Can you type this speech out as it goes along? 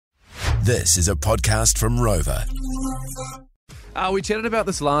This is a podcast from Rover. We chatted about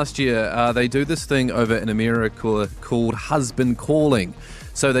this last year. They do this thing over in America called husband calling.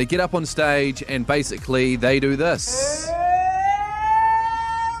 So they get up on stage and basically they do this.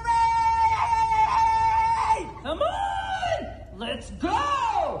 Come on! Let's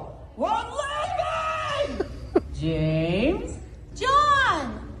go! One leg! James?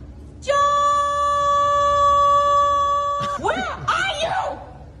 John! John! Where are you?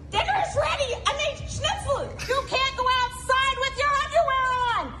 Dinner's ready! I need schnitzel! You can't go outside with your underwear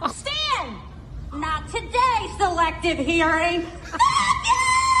on! Stand! Not today, selective hearing!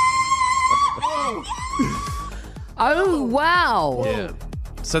 Oh, wow. Yeah.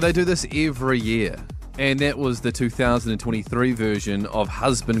 So they do this every year. And that was the 2023 version of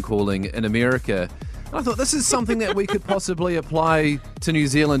husband calling in America. And I thought this is something that we could possibly apply to New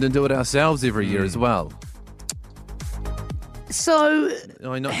Zealand and do it ourselves every year as well. So,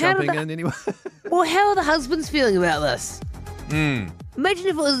 Am I not How jumping did in anyway? well, how are the husbands feeling about this? Imagine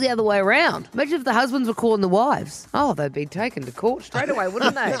if it was the other way around. Imagine if the husbands were calling the wives. Oh, they'd be taken to court straight away,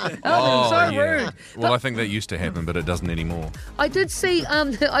 wouldn't they? Oh, they're so rude. Well, I think that used to happen, but it doesn't anymore. I did see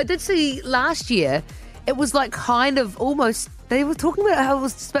last year. It was like kind of almost. They were talking about how it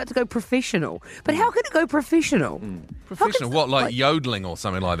was about to go professional, but how could it go professional? Professional, what, like yodeling or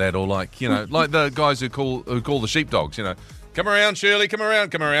something like that, or like like the guys who call the sheepdogs, Come around, Shirley, come around.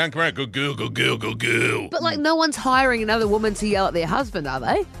 Good girl, good girl, good girl. But like, no one's hiring another woman to yell at their husband, are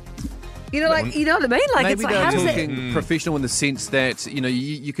they? You know what I mean? Like, Maybe it's like, they're how does talking professional in the sense that,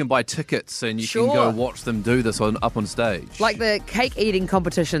 you can buy tickets and you can Sure. go watch them do this up on stage. like the cake eating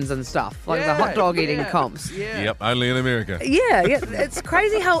competitions and stuff, like the hot dog eating comps. Yep, only in America. Yeah, it's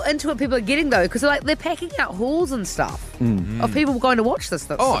crazy how into it people are getting though, because they're packing out halls and stuff of people going to watch this.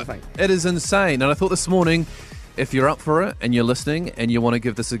 That's something. It is insane. And I thought this morning, if you're up for it and you're listening and you want to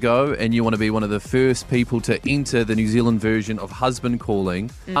give this a go and you want to be one of the first people to enter the New Zealand version of husband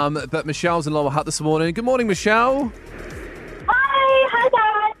calling. But Michelle's in Lower Hutt this morning. Good morning, Michelle. Hi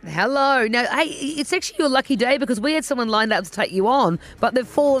guys. Hello. Now, hey, it's actually your lucky day because we had someone lined up to take you on, but they've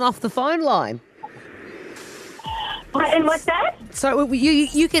fallen off the phone line. And what's that? So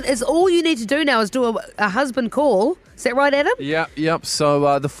you can. It's all you need to do now is do a husband call. Is that right, Adam? Yep.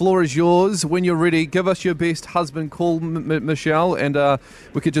 So the floor is yours. When you're ready, give us your best husband call, Michelle, and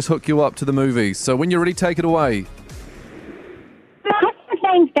we could just hook you up to the movies. So when you're ready, take it away. My husband's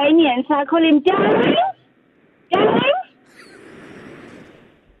name's Damien, so I call him Darling. Damien.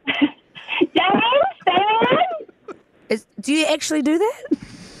 Do you actually do that?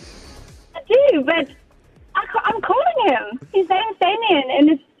 I do, but I'm calling him. His name's Damien, and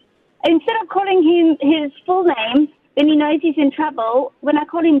instead of calling him his full name, then he knows he's in trouble. When I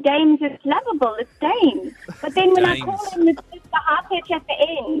call him Dames, it's lovable. It's Dames. But then when I call him, it's just the half pitch at the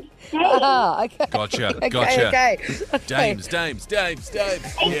end. Dames. Ah, okay. Gotcha. Okay. Dames.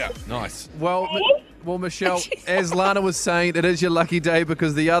 Yeah, nice. Well, Michelle, as Lana was saying, it is your lucky day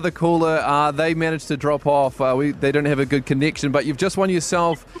because the other caller, they managed to drop off. They don't have a good connection, but you've just won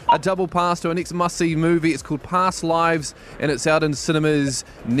yourself a double pass to our next must-see movie. It's called Past Lives, and it's out in cinemas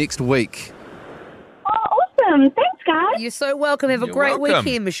next week. Oh, awesome. Thanks, guys. You're so welcome. Have a You're great welcome.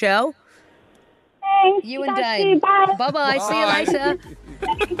 weekend, Michelle. Thanks. You and guys Dave. too. Bye. Bye-bye. See you later.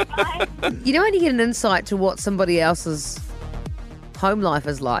 Bye. You know when you get an insight to what somebody else's home life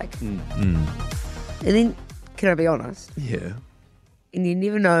is like? And then, can I be honest? Yeah. And you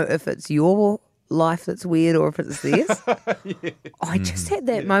never know if it's your life that's weird or if it's theirs. I just had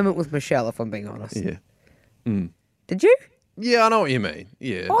that moment with Michelle, if I'm being honest. Yeah. Did you? Yeah, I know what you mean.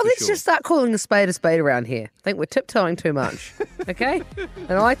 Yeah. Oh, for let's sure. just start calling a spade around here. I think we're tiptoeing too much, okay?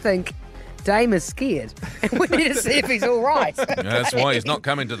 And I think Dame is scared, and we need to see if he's all right. That's why he's not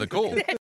coming to the call.